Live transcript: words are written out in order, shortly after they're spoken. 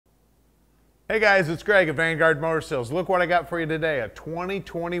Hey guys, it's Greg at Vanguard Motor Sales. Look what I got for you today, a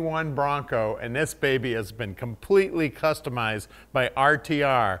 2021 Bronco, and this baby has been completely customized by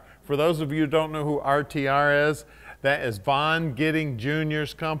RTR. For those of you who don't know who RTR is, that is Vaughn Gitting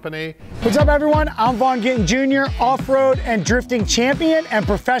Jr.'s company. What's up everyone? I'm Vaughn Gitting Jr., off-road and drifting champion and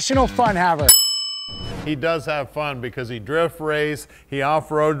professional fun haver. He does have fun because he drift race, he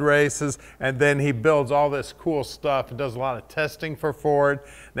off-road races, and then he builds all this cool stuff. He does a lot of testing for Ford.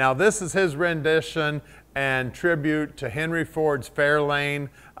 Now this is his rendition and tribute to Henry Ford's Fairlane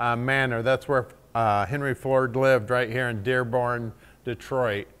Manor. That's where Henry Ford lived, right here in Dearborn,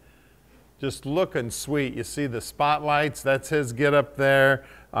 Detroit. Just looking sweet. You see the spotlights, that's his get up there.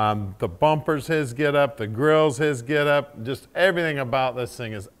 The bumper's his get up, the grill's his get up. Just everything about this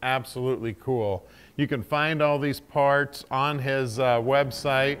thing is absolutely cool. You can find all these parts on his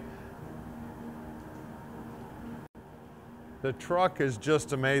website. The truck is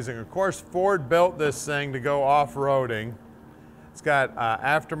just amazing. Of course, Ford built this thing to go off-roading. It's got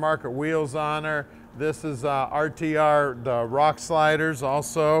aftermarket wheels on her. This is RTR, the rock sliders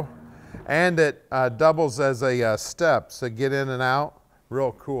also. And it doubles as a step, so get in and out.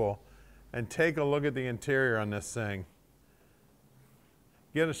 Real cool. And take a look at the interior on this thing.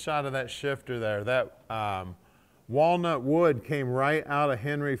 Get a shot of that shifter there. That walnut wood came right out of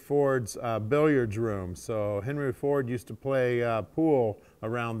Henry Ford's billiards room. So Henry Ford used to play pool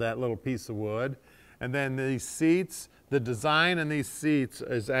around that little piece of wood. And then these seats, the design in these seats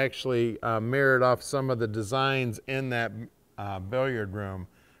is actually mirrored off some of the designs in that billiard room.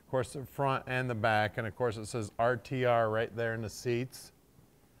 Of course, the front and the back, and of course it says RTR right there in the seats.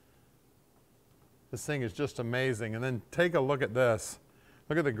 This thing is just amazing. And then take a look at this.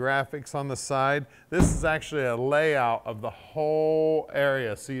 Look at the graphics on the side. This is actually a layout of the whole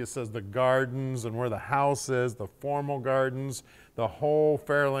area. See, it says the gardens and where the house is, the formal gardens, the whole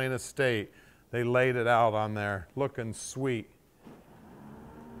Fairlane estate. They laid it out on there, looking sweet.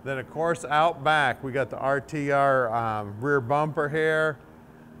 Then of course out back, we got the RTR rear bumper here,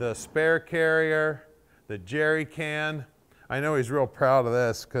 the spare carrier, the jerry can. I know he's real proud of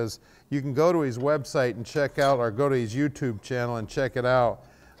this because you can go to his website and check out, or go to his YouTube channel and check it out.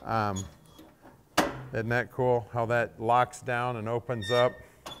 Isn't that cool how that locks down and opens up?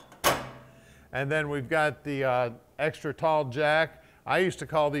 And then we've got the extra tall jack. I used to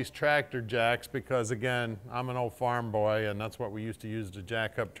call these tractor jacks because, again, I'm an old farm boy and that's what we used to use to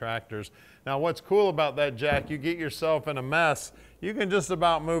jack up tractors. Now what's cool about that jack, you get yourself in a mess, you can just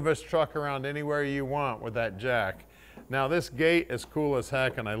about move this truck around anywhere you want with that jack. Now this gate is cool as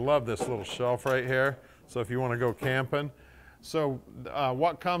heck, and I love this little shelf right here. So if you want to go camping. So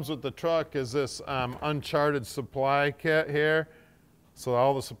what comes with the truck is this uncharted supply kit here. So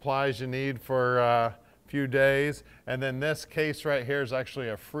all the supplies you need for a few days. And then this case right here is actually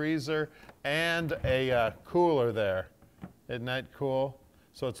a freezer and a cooler there. Isn't that cool?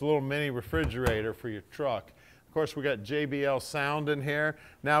 So it's a little mini refrigerator for your truck. Of course, we got JBL sound in here.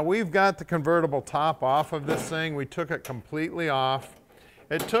 Now we've got the convertible top off of this thing. We took it completely off.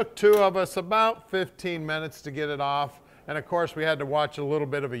 It took two of us about 15 minutes to get it off. And of course, we had to watch a little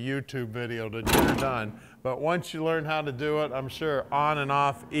bit of a YouTube video to get it done. But once you learn how to do it, I'm sure on and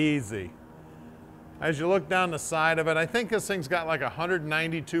off easy. As you look down the side of it, I think this thing's got like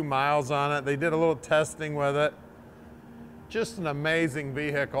 192 miles on it. They did a little testing with it. Just an amazing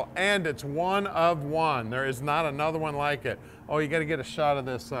vehicle, and it's one of one. There is not another one like it. Oh, you got to get a shot of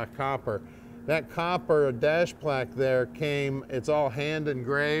this copper. That copper dash plaque there came, it's all hand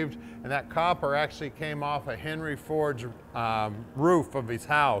engraved, and that copper actually came off of Henry Ford's roof of his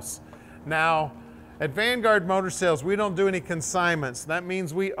house. Now, at Vanguard Motor Sales, we don't do any consignments. That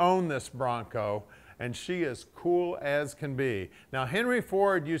means we own this Bronco, and she is cool as can be. Now, Henry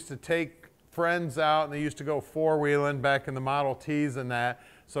Ford used to take friends out, and they used to go four-wheeling back in the Model Ts and that.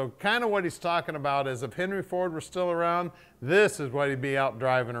 So kind of what he's talking about is if Henry Ford were still around, this is what he'd be out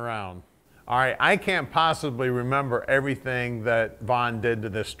driving around. All right, I can't possibly remember everything that Vaughn did to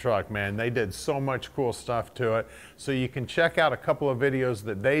this truck, man. They did so much cool stuff to it. So you can check out a couple of videos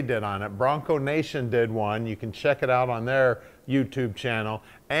that they did on it. Bronco Nation did one. You can check it out on their YouTube channel.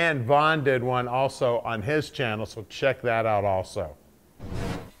 And Vaughn did one also on his channel, so check that out also.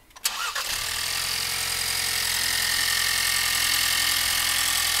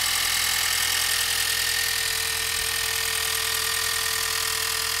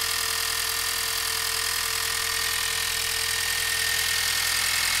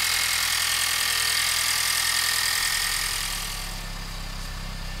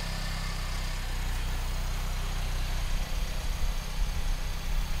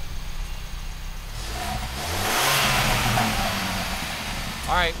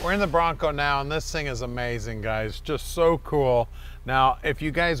 right, we're in the Bronco now, and this thing is amazing, guys. Just so cool. Now, if you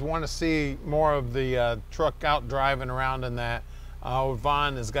guys want to see more of the truck out driving around in that,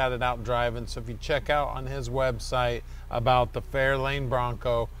 Vaughn has got it out driving. So if you check out on his website about the Fairlane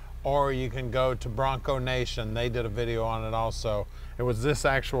Bronco, or you can go to Bronco Nation. They did a video on it also. It was this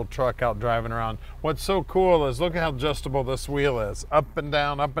actual truck out driving around. What's so cool is look at how adjustable this wheel is. Up and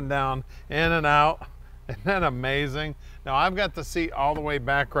down, in and out. Isn't that amazing? Now I've got the seat all the way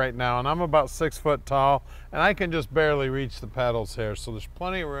back right now, and I'm about 6 foot tall, and I can just barely reach the pedals here. So there's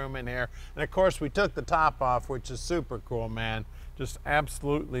plenty of room in here. And of course we took the top off, which is super cool, man. Just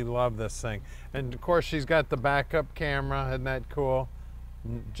absolutely love this thing. And of course she's got the backup camera. Isn't that cool?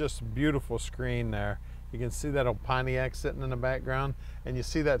 Just beautiful screen there. You can see that old Pontiac sitting in the background, and you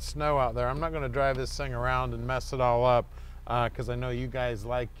see that snow out there. I'm not going to drive this thing around and mess it all up because I know you guys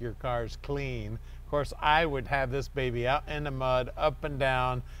like your cars clean. Of course, I would have this baby out in the mud, up and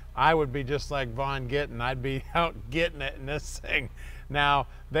down. I would be just like Vaughn Gittin. I'd be out getting it in this thing. Now,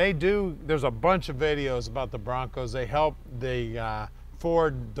 there's a bunch of videos about the Broncos. They help the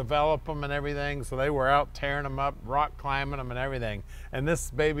Ford develop them and everything, so they were out tearing them up, rock climbing them and everything. And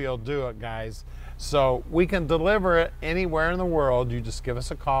this baby will do it, guys. So we can deliver it anywhere in the world. You just give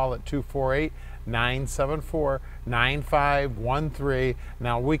us a call at 248-974-9513.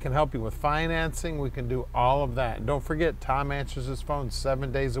 Now we can help you with financing. We can do all of that. And don't forget, Tom answers his phone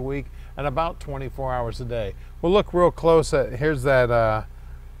 7 days a week and about 24 hours a day. We'll look real close at, here's that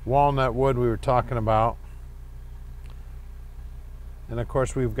walnut wood we were talking about. And of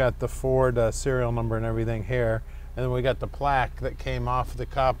course we've got the Ford serial number and everything here. And then we got the plaque that came off the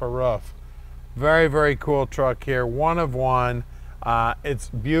copper roof. Very, very cool truck here. One of one. It's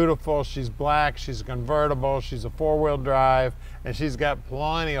beautiful. She's black. She's convertible. She's a 4-wheel drive. And she's got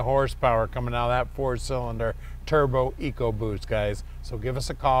plenty of horsepower coming out of that 4-cylinder turbo EcoBoost, guys. So give us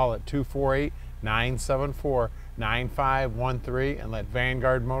a call at 248-974-9513 and let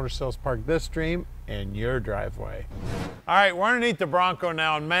Vanguard Motor Sales park this dream in your driveway. All right, we're underneath the Bronco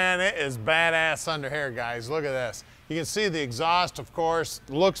now, and man, it is badass under here, guys. Look at this. You can see the exhaust, of course,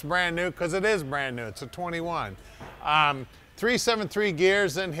 looks brand new because it is brand new. It's a 21. 373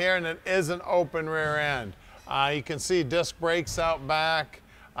 gears in here, and it is an open rear end. You can see disc brakes out back.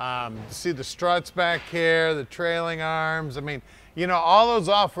 See the struts back here, the trailing arms. I mean, you know, all those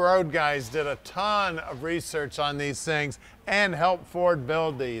off-road guys did a ton of research on these things and helped Ford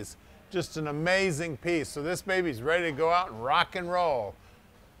build these. Just an amazing piece. So this baby's ready to go out and rock and roll.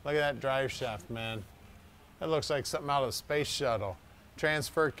 Look at that drive shaft, man. That looks like something out of the space shuttle.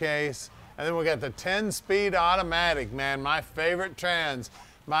 Transfer case. And then we got the 10-speed automatic, man. My favorite trans.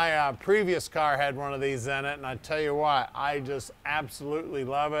 My previous car had one of these in it, and I tell you what, I just absolutely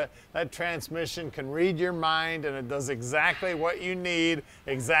love it. That transmission can read your mind, and it does exactly what you need,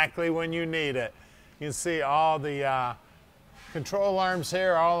 exactly when you need it. You can see all the control arms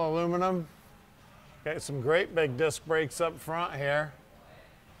here, all aluminum. Got some great big disc brakes up front here.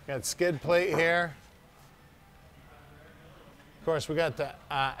 Got skid plate here. Of course, we got the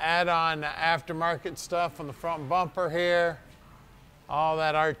add-on aftermarket stuff on the front bumper here. All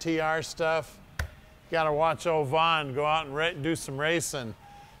that RTR stuff. Got to watch old Vaughn go out and do some racing.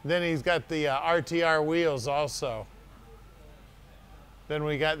 Then he's got the RTR wheels also. Then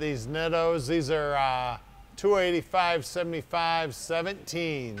we got these Nittos. These are 285/75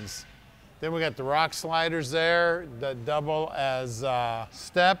 17s. Then we got the rock sliders there that double as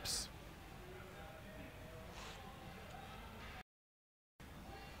steps.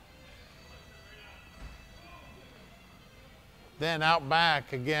 Then out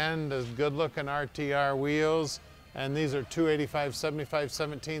back again, there's good looking RTR wheels, and these are 285/75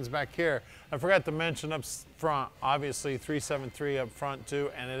 17s back here. I forgot to mention up front, obviously 373 up front too,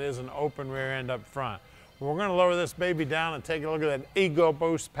 and it is an open rear end up front. We're gonna lower this baby down and take a look at that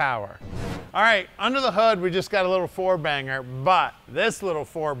EcoBoost power. All right, under the hood, we just got a little 4-banger, but this little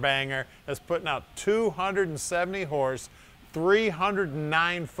 4-banger is putting out 270 horse,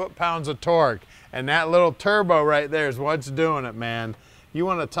 309 foot-pounds of torque. And that little turbo right there is what's doing it, man. You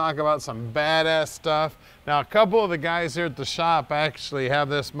want to talk about some badass stuff. Now, a couple of the guys here at the shop actually have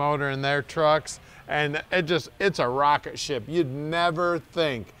this motor in their trucks, and it's a rocket ship. You'd never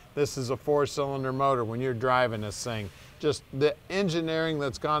think this is a 4-cylinder motor when you're driving this thing. Just the engineering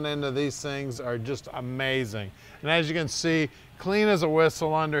that's gone into these things are just amazing. And as you can see, clean as a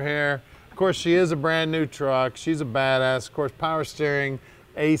whistle under here. Of course, she is a brand new truck. She's a badass. Of course, power steering,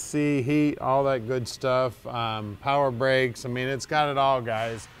 AC, heat, all that good stuff. Power brakes. I mean, it's got it all,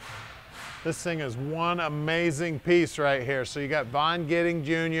 guys. This thing is one amazing piece right here. So you got Von Gidding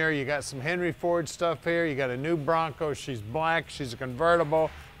Jr., you got some Henry Ford stuff here, you got a new Bronco, she's black, she's a convertible,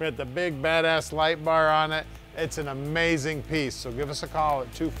 we got the big badass light bar on it. It's an amazing piece. So give us a call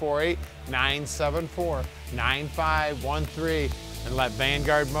at 248-974-9513 and let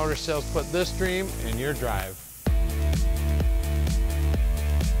Vanguard Motor Sales put this dream in your drive.